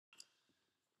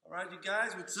All right, you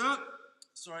guys, what's up?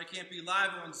 Sorry I can't be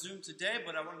live on Zoom today,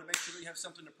 but I wanted to make sure that you have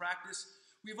something to practice.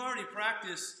 We've already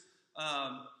practiced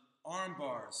arm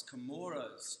bars,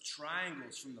 kimuras,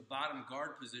 triangles from the bottom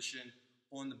guard position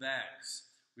on the bags.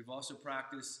 We've also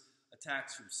practiced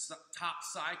attacks from top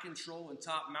side control and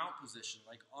top mount position,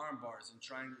 like arm bars and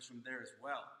triangles from there as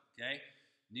well, okay?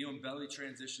 Knee and belly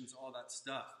transitions, all that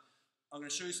stuff. I'm going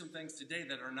to show you some things today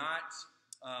that are not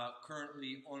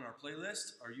currently on our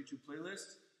playlist, our YouTube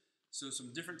playlist. So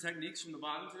some different techniques from the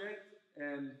bottom today,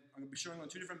 and I'm going to be showing on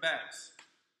two different bags.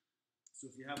 So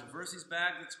if you have a versus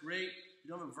bag, that's great. If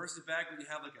you don't have a versus bag, but you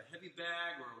have like a heavy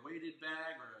bag or a weighted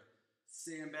bag or a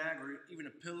sandbag or even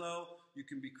a pillow, you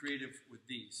can be creative with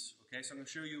these. Okay, so I'm going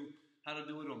to show you how to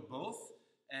do it on both,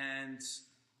 and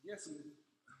yeah, some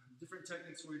different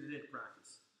techniques for you today to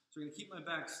practice. So I'm going to keep my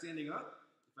bag standing up.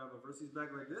 If I have a versus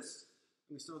bag like this,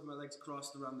 I'm going to start with my legs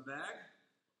crossed around the bag.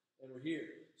 And we're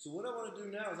here. So what I want to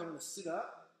do now is I want to sit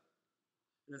up.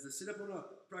 And as I sit up, I want to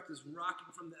practice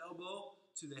rocking from the elbow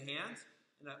to the hand.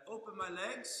 And I open my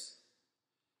legs.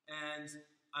 And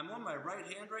I'm on my right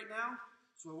hand right now.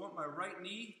 So I want my right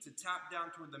knee to tap down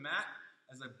toward the mat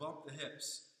as I bump the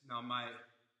hips. Now my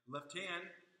left hand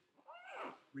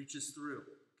reaches through.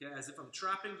 Okay, as if I'm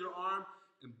trapping their arm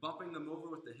and bumping them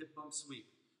over with the hip bump sweep.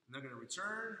 And they're going to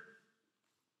return.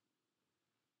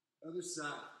 Other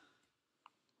side.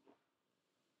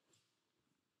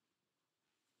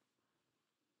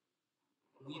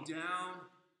 Knee down,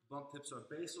 bump hips are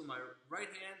based on my right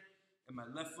hand and my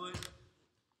left foot.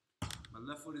 My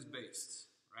left foot is based,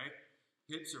 right?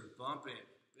 Hips are bumping,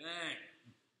 bang.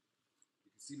 You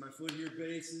can see my foot here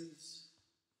bases.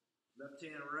 Left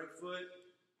hand, right foot.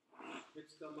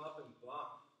 Hips come up and bump.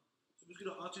 So I'm just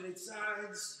gonna alternate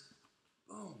sides.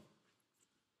 Boom.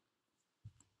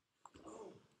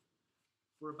 Boom.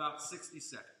 For about 60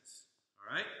 seconds,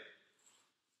 all right?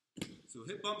 So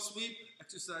hip bump sweep,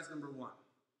 exercise number 1.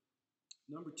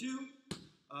 Number 2,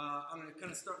 I'm going to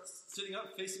kind of start sitting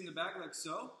up, facing the bag like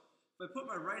so. If I put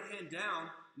my right hand down,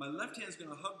 my left hand is going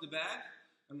to hug the bag.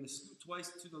 I'm going to scoot twice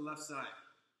to the left side.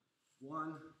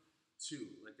 1, 2,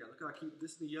 like that. Look how I keep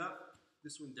this knee up,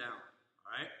 this one down.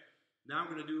 All right. Now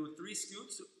I'm going to do 3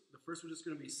 scoots. The first one is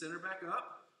going to be center back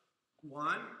up. 1.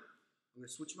 I'm going to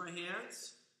switch my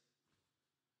hands.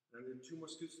 And I'm going to do 2 more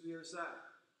scoots to the other side.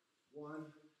 1,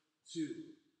 2.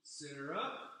 Center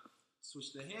up.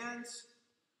 Switch the hands.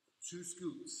 2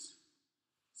 scoots.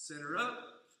 Center up.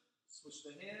 Switch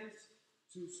the hands.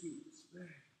 2 scoots. Bang.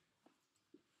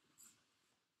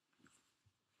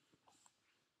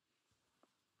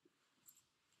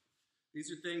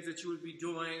 These are things that you would be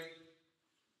doing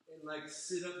in like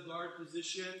sit-up guard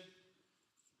position.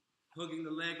 Hugging the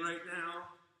leg right now.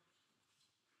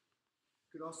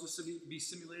 Could also be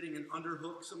simulating an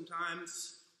underhook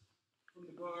sometimes from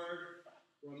the guard,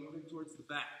 or I'm moving towards the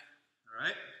back. All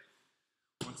right?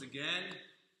 Once again,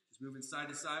 just moving side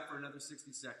to side for another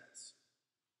 60 seconds.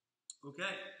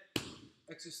 Okay.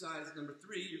 Exercise number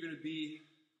 3, you're going to be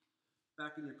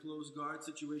back in your closed guard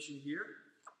situation here,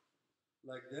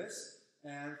 like this.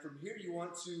 And from here, you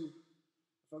want to,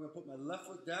 if I'm going to put my left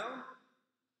foot down,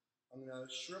 I'm going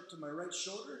to shrug to my right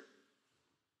shoulder,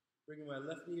 bringing my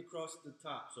left knee across the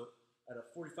top. So at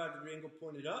a 45-degree angle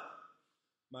pointed up.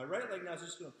 My right leg now is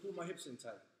just going to pull my hips in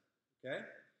tight. Okay?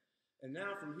 And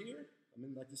now from here, I'm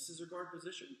in like the scissor guard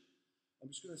position. I'm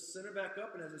just going to center back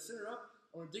up, and as I center up,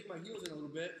 I'm going to dig my heels in a little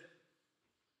bit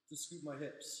to scoop my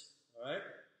hips. All right?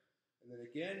 And then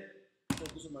again,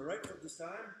 focus on my right foot this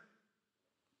time.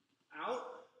 Out,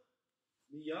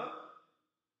 knee up,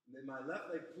 and then my left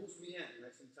leg pulls me in,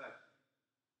 nice and tight.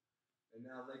 And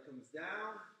now leg comes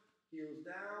down, heels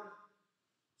down,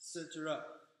 center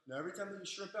up. Now every time that you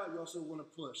shrimp out, you also want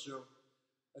to push. So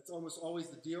that's almost always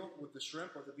the deal with the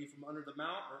shrimp, whether it be from under the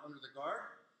mount or under the guard.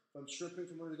 If I'm shrimping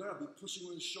from under the guard, I'll be pushing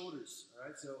with the shoulders. All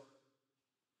right, so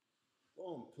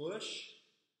boom, push,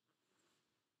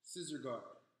 scissor guard,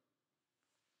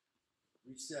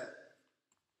 reset,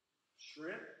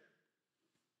 shrimp,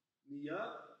 knee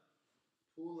up,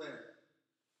 pull in,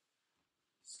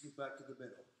 scoot back to the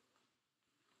middle.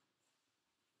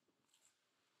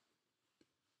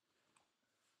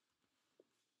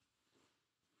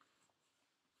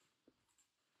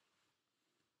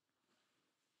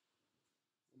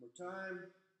 One more time,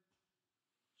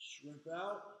 shrimp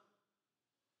out,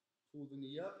 pull the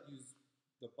knee up, use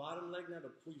the bottom leg now to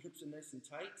pull your hips in nice and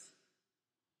tight.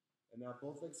 And now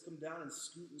both legs come down and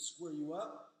scoot and square you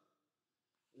up.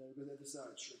 And then we go to the other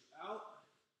side, shrimp out.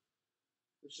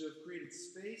 It should have created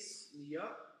space, knee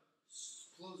up,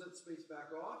 close that space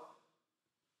back off,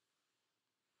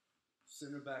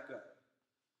 center back up.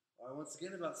 All right, once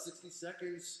again, about 60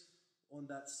 seconds on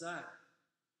that side.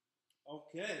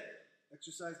 Okay,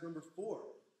 exercise number 4.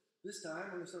 This time,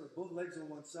 I'm going to start with both legs on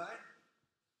one side.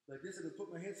 Like this, I'm going to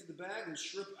put my hands to the bag and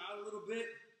shrimp out a little bit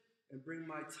and bring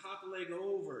my top leg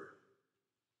over.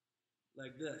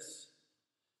 Like this.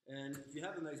 And if you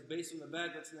have a nice base on the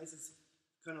bag, that's nice. It's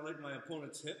kind of like my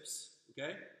opponent's hips,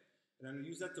 okay? And I'm going to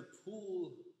use that to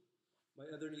pull my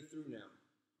other knee through now.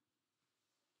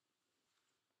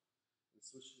 And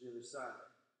switch to the other side.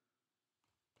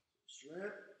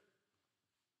 Shrimp.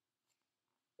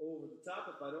 Over the top.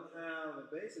 If I don't have a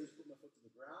base, I just put my foot to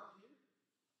the ground here.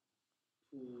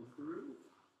 Pull through.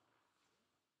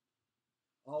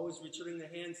 Always returning the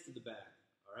hands to the bag,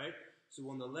 all right? So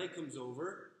when the leg comes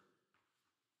over,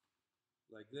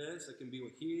 like this, it can be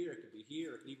here, it can be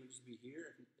here, it can even just be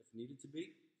here if needed to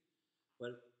be.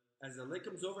 But as the leg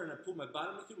comes over and I pull my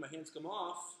bottom through, my hands come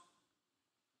off.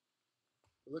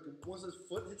 Look, once his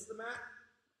foot hits the mat,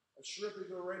 I shrimp and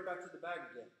go right back to the bag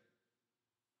again.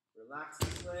 Relax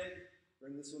this leg,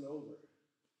 bring this one over.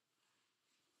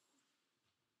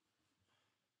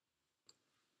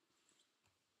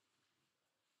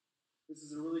 This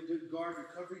is a really good guard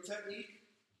recovery technique.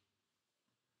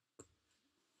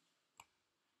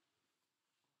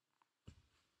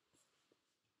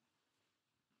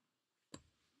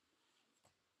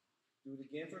 Do it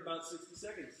again for about 60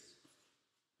 seconds.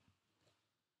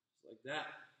 Just like that.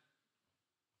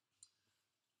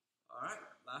 All right,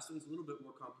 last one's a little bit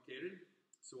more complicated.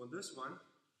 So on this one,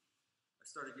 I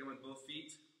start again with both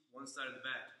feet, one side of the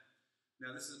bag.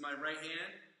 Now this is my right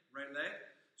hand, right leg.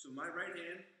 So my right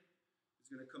hand is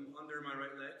going to come under my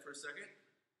right leg for a second,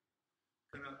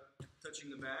 kind of touching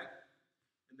the bag.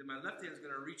 And then my left hand is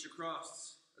going to reach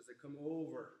across as I come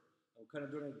over. I'm kind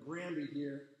of doing a Granby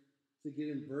here to get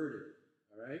inverted,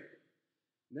 all right?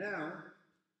 Now,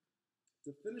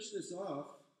 to finish this off,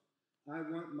 I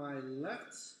want my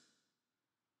left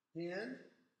hand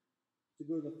to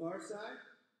go to the far side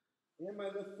and my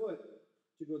left foot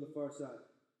to go to the far side.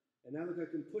 And now look, I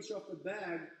can push off the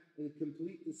bag and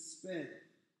complete the spin.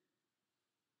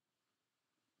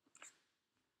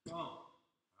 Boom. All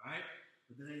right?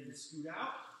 But then I need to scoot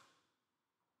out.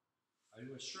 I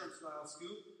do a shrimp style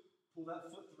scoop, pull that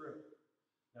foot through.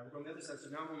 Now we're going to the other side. So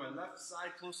now I'm on my left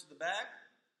side close to the bag.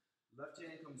 Left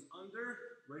hand comes under,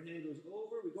 right hand goes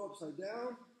over, we go upside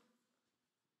down.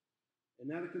 And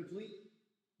now to complete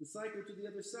the cycle to the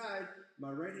other side,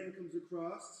 my right hand comes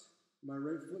across, my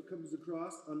right foot comes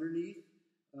across underneath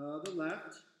the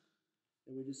left,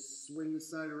 and we just swing the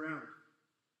side around.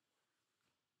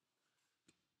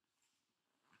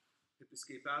 Hip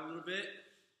escape out a little bit,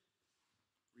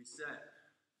 reset.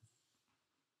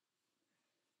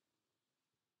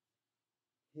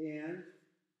 Hand,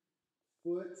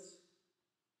 foot,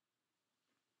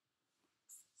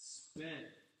 spin.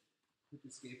 Hip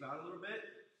escape out a little bit,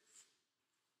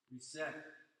 reset.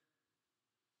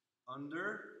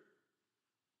 Under,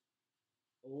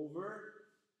 over,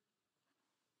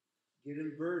 get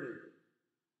inverted.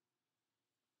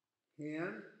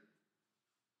 Hand,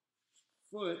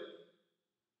 foot,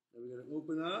 then we're going to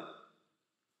open up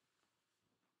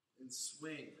and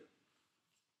swing.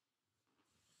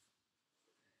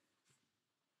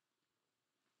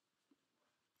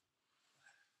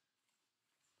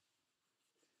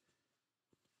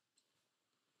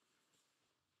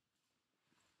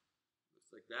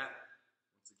 Like that.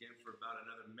 Once again for about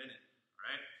another minute, all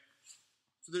right?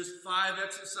 So there's 5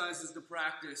 exercises to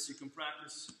practice. You can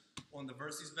practice on the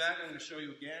versus bag. I'm going to show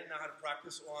you again now how to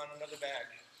practice on another bag.